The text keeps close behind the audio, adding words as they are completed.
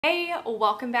Hey,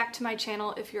 welcome back to my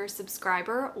channel. If you're a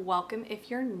subscriber, welcome if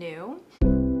you're new.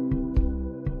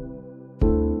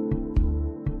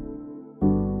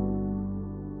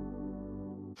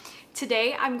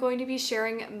 Today I'm going to be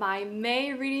sharing my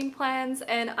May reading plans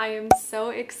and I am so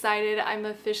excited. I'm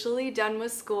officially done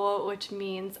with school, which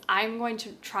means I'm going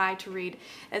to try to read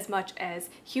as much as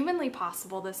humanly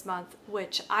possible this month,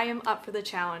 which I am up for the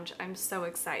challenge. I'm so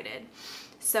excited.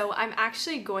 So I'm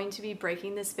actually going to be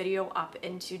breaking this video up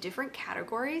into different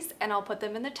categories and I'll put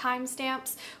them in the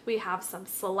timestamps. We have some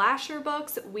slasher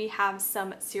books, we have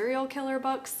some serial killer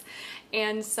books,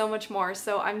 and so much more.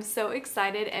 So I'm so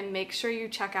excited, and make sure you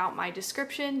check out my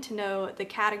description to know the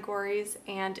categories,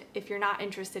 and if you're not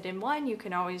interested in one, you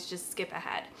can always just skip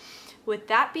ahead. With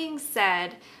that being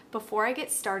said, before I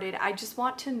get started, I just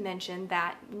want to mention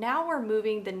that now we're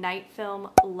moving the Night Film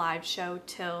live show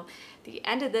till the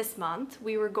end of this month.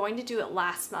 We were going to do it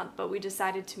last month, but we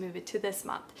decided to move it to this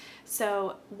month.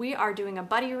 So we are doing a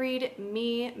buddy read,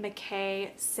 me,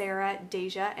 McKay, Sarah,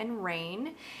 Deja, and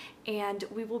Rain, and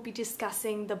we will be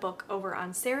discussing the book over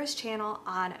on Sarah's channel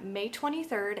on May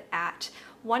 23rd at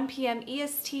 1 PM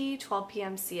EST, 12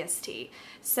 PM CST.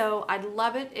 So I'd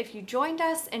love it if you joined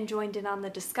us and joined in on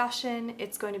the discussion.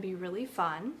 It's going to be really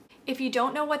fun. If you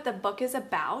don't know what the book is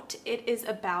about, it is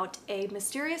about a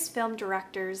mysterious film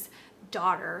director's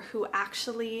daughter who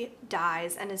actually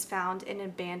dies and is found in an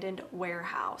abandoned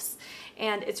warehouse.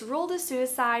 And it's ruled a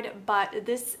suicide, but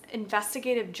this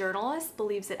investigative journalist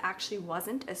believes it actually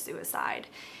wasn't a suicide.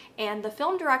 And the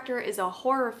film director is a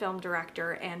horror film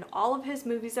director, and all of his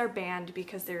movies are banned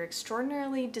because they're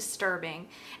extraordinarily disturbing.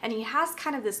 And he has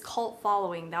kind of this cult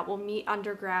following that will meet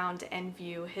underground and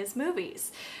view his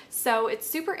movies. So it's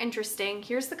super interesting.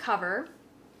 Here's the cover.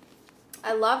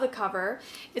 I love the cover.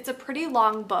 It's a pretty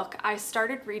long book. I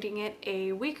started reading it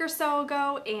a week or so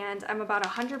ago and I'm about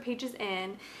 100 pages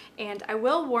in, and I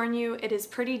will warn you, it is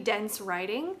pretty dense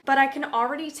writing, but I can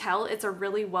already tell it's a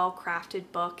really well crafted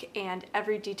book and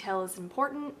every detail is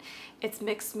important. It's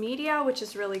mixed media, which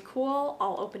is really cool.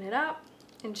 I'll open it up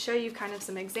and show you kind of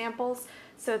some examples.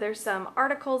 So there's some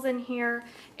articles in here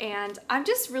and I'm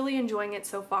just really enjoying it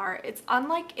so far. It's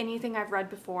unlike anything I've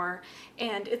read before,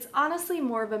 and it's honestly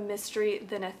more of a mystery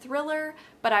than a thriller,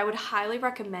 but I would highly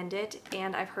recommend it,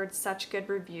 and I've heard such good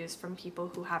reviews from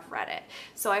people who have read it.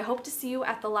 So I hope to see you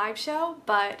at the live show,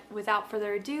 but without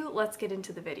further ado, let's get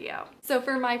into the video. So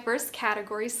for my first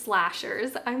category,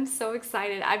 slashers, I'm so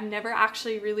excited. I've never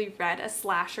actually really read a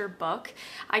slasher book.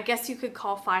 I guess you could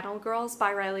call Final Girls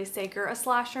by Riley Sager a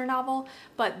slasher novel,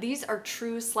 but these are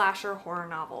true slasher horror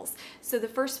novels. So the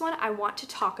first one I want to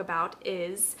talk about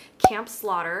is Camp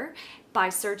Slaughter by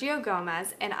Sergio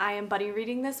Gomez, and I am buddy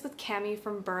reading this with Cami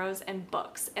from Burrows and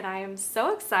Books, and I am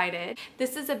so excited.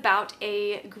 This is about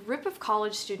a group of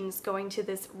college students going to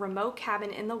this remote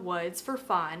cabin in the woods for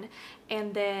fun,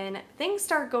 and then things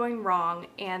start going wrong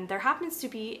and there happens to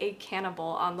be a cannibal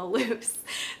on the loose.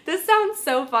 This sounds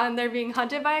so fun. They're being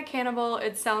hunted by a cannibal.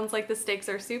 It sounds like the stakes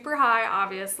are super high,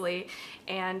 obviously,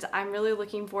 and I'm really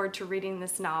looking forward to reading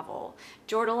this novel.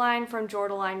 Jordaline from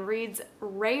Jordaline Reads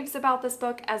raves about this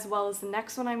book as well as the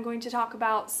next one I'm going to talk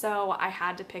about, so I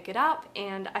had to pick it up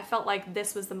and I felt like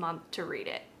this was the month to read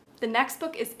it. The next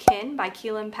book is Kin by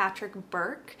Kaelan Patrick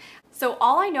Burke. So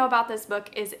all I know about this book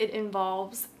is it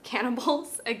involves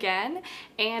cannibals again,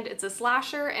 and it's a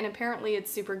slasher, and apparently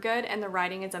it's super good and the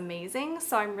writing is amazing,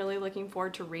 so I'm really looking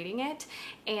forward to reading it.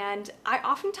 And I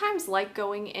oftentimes like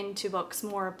going into books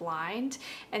more blind,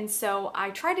 and so I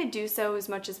try to do so as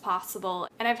much as possible.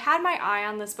 And I've had my eye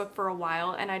on this book for a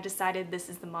while and I decided this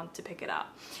is the month to pick it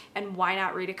up. And why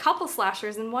not read a couple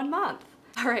slashers in 1 month?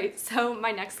 Alright, so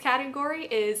my next category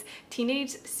is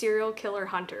Teenage Serial Killer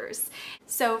Hunters.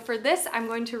 So for this, I'm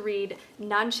going to read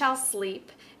None Shall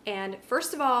Sleep. And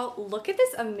first of all, look at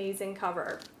this amazing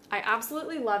cover. I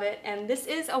absolutely love it, and this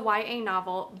is a YA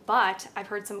novel, but I've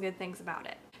heard some good things about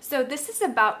it. So this is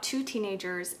about two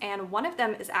teenagers, and one of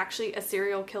them is actually a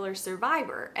serial killer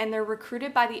survivor, and they're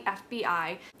recruited by the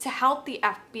FBI to help the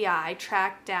FBI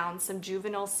track down some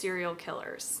juvenile serial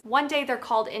killers. One day they're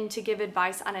called in to give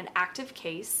advice on an active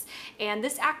case, and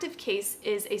this active case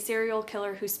is a serial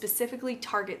killer who specifically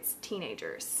targets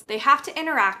teenagers. They have to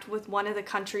interact with one of the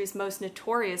country's most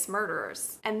notorious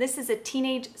murderers, and this is a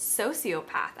teenage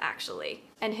sociopath actually.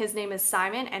 And his name is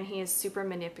Simon, and he is super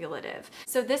manipulative.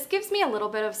 So this gives me a little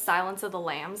bit of Silence of the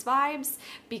Lambs vibes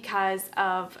because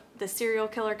of the serial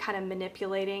killer kind of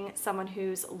manipulating someone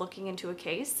who's looking into a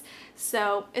case.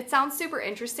 So it sounds super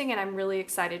interesting and I'm really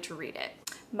excited to read it.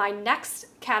 My next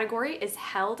category is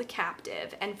Held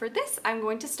Captive, and for this I'm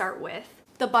going to start with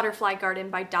The Butterfly Garden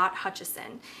by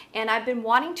Hutchison. And I've been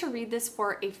wanting to read this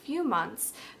for a few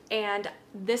months, and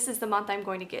this is the month I'm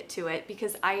going to get to it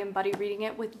because I am buddy reading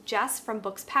it with Jess from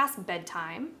Books Past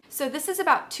Bedtime. So this is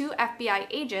about two FBI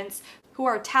agents who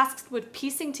are tasked with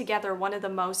piecing together one of the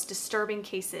most disturbing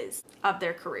cases of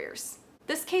their careers.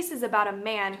 This case is about a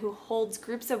man who holds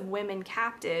groups of women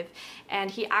captive,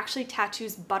 and he actually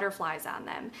tattoos butterflies on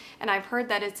them. And I've heard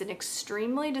that it's an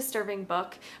extremely disturbing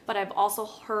book, but I've also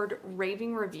heard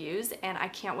raving reviews, and I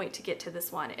can't wait to get to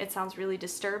this one. It sounds really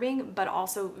disturbing, but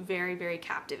also very, very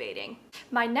captivating.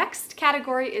 My next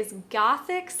category is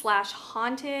Gothic /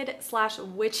 haunted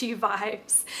 / witchy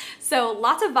vibes. So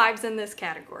lots of vibes in this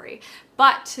category.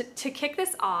 But to kick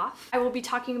this off, I will be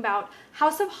talking about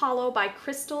House of Hollow by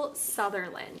Krystal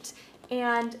Sutherland.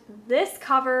 And this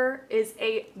cover is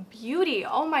a beauty.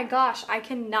 Oh my gosh, I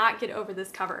cannot get over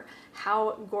this cover.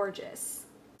 How gorgeous.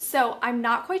 So I'm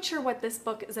not quite sure what this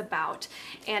book is about,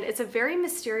 and it's a very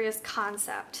mysterious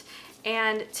concept.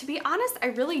 And to be honest, I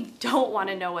really don't want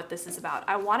to know what this is about.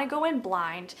 I want to go in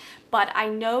blind, but I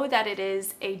know that it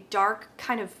is a dark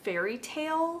kind of fairy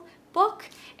tale book,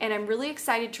 and I'm really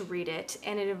excited to read it,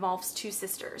 and it involves two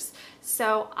sisters.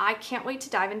 So I can't wait to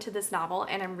dive into this novel,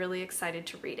 and I'm really excited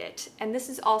to read it. And this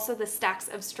is also the Stacks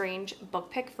of Strange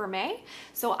book pick for May,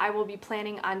 so I will be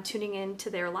planning on tuning in to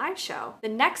their live show. The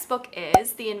next book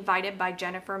is The Invited by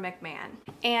Jennifer McMahon,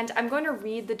 and I'm going to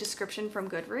read the description from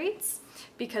Goodreads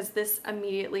because this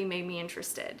immediately made me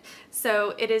interested.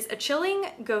 So it is a chilling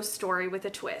ghost story with a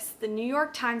twist. The New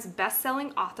York Times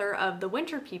best-selling author of The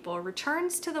Winter People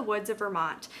returns to the woods of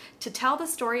Vermont to tell the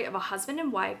story of a husband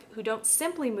and wife who don't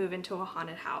simply move into a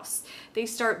haunted house. They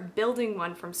start building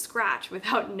one from scratch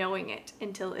without knowing it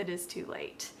until it is too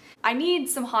late. I need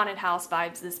some haunted house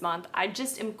vibes this month. I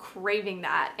just am craving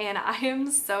that, and I am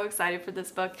so excited for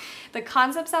this book. The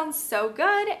concept sounds so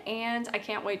good, and I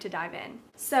can't wait to dive in.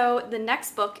 So the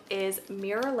next book is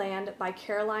Mirrorland by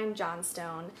Kaelan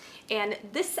Johnstone, and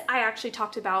this I actually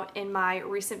talked about in my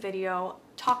recent video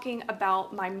talking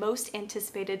about my most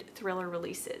anticipated thriller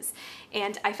releases.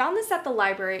 And I found this at the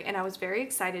library, and I was very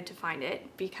excited to find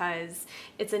it because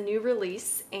it's a new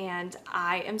release and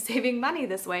I am saving money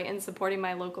this way and supporting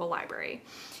my local library.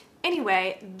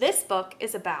 Anyway, this book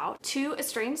is about two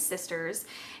estranged sisters,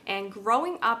 and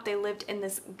growing up they lived in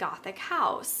this Gothic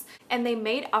house, and they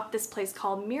made up this place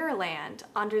called Mirrorland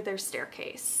under their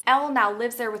staircase. Elle now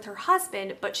lives there with her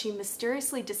husband, but she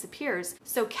mysteriously disappears,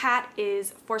 so Kat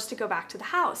is forced to go back to the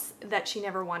house that she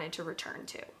never wanted to return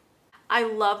to. I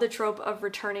love the trope of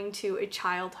returning to a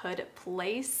childhood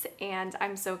place, and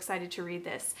I'm so excited to read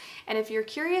this. And if you're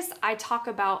curious, I talk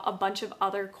about a bunch of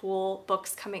other cool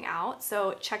books coming out,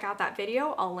 so check out that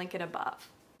video. I'll link it above.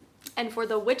 And for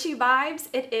the witchy vibes,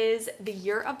 it is The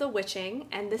Year of the Witching,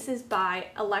 and this is by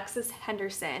Alexis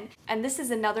Henderson. And this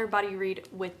is another buddy read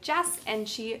with Jess, and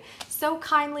she so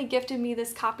kindly gifted me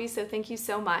this copy, so thank you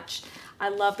so much. I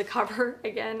love the cover.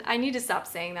 Again, I need to stop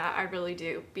saying that, I really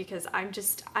do, because I'm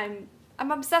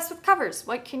obsessed with covers.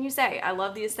 What can you say? I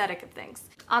love the aesthetic of things.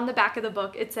 On the back of the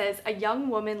book, it says, a young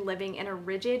woman living in a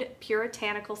rigid,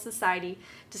 puritanical society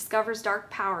discovers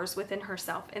dark powers within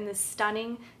herself in this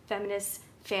stunning feminist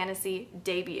fantasy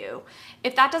debut.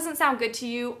 If that doesn't sound good to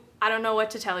you, I don't know what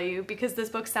to tell you, because this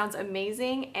book sounds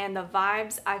amazing and the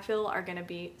vibes I feel are gonna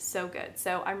be so good.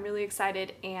 So I'm really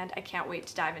excited, and I can't wait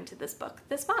to dive into this book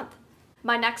this month.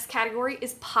 My next category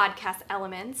is podcast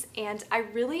elements, and I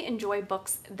really enjoy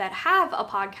books that have a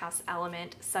podcast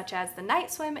element, such as The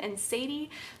Night Swim and Sadie,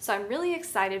 so I'm really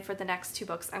excited for the next two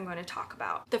books I'm going to talk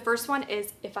about. The first one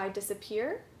is If I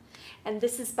Disappear, and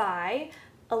this is by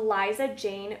Eliza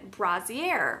Jane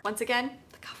Brazier. Once again,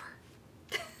 the cover.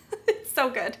 It's so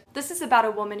good. This is about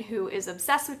a woman who is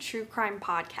obsessed with true crime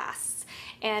podcasts,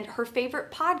 and her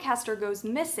favorite podcaster goes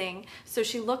missing, so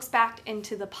she looks back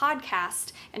into the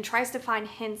podcast and tries to find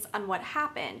hints on what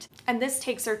happened. And this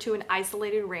takes her to an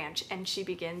isolated ranch, and she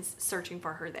begins searching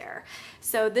for her there.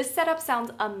 So this setup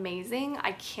sounds amazing.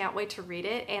 I can't wait to read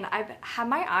it, and I've had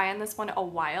my eye on this one a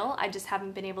while. I just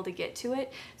haven't been able to get to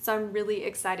it, so I'm really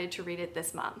excited to read it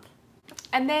this month.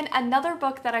 And then another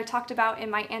book that I talked about in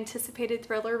my anticipated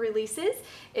thriller releases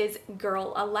is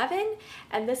Girl 11,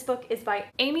 and this book is by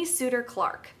Amy Suter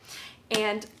Clarke.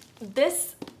 And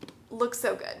this looks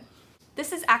so good.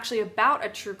 This is actually about a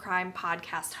true crime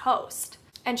podcast host,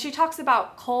 and she talks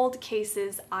about cold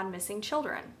cases on missing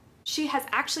children. She has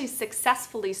actually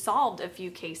successfully solved a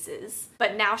few cases,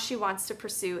 but now she wants to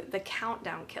pursue the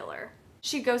countdown killer.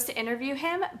 She goes to interview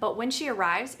him, but when she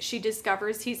arrives, she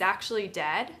discovers he's actually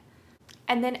dead.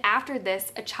 And then after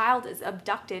this, a child is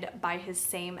abducted by his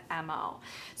same MO.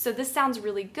 So this sounds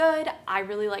really good. I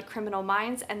really like Criminal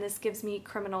Minds, and this gives me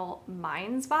Criminal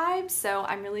Minds vibes. So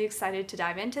I'm really excited to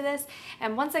dive into this.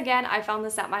 And once again, I found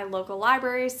this at my local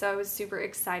library, so I was super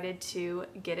excited to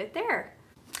get it there.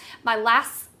 My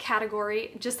last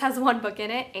category just has one book in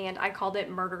it, and I called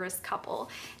it Murderous Couple.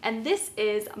 And this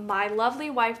is My Lovely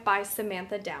Wife by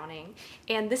Samantha Downing.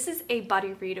 And this is a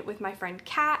buddy read with my friend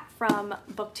Kat from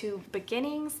BookTube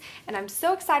Beginnings. And I'm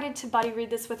so excited to buddy read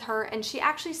this with her, and she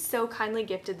actually so kindly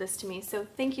gifted this to me. So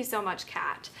thank you so much,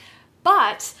 Kat.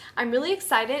 But I'm really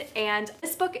excited, and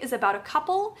this book is about a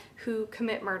couple who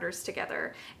commit murders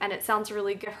together, and it sounds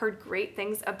really good. I've heard great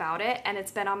things about it, and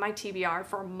it's been on my TBR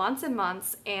for months and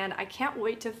months, and I can't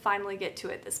wait to finally get to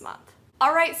it this month.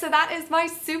 Alright, so that is my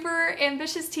super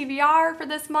ambitious TBR for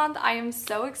this month. I am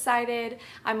so excited.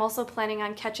 I'm also planning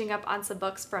on catching up on some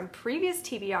books from previous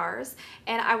TBRs,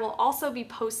 and I will also be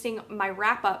posting my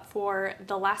wrap-up for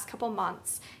the last couple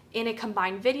months in a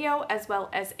combined video as well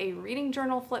as a reading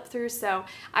journal flip through. So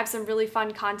I have some really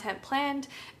fun content planned.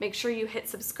 Make sure you hit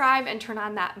subscribe and turn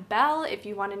on that bell if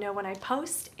you want to know when I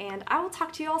post, and I will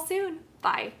talk to you all soon.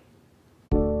 Bye.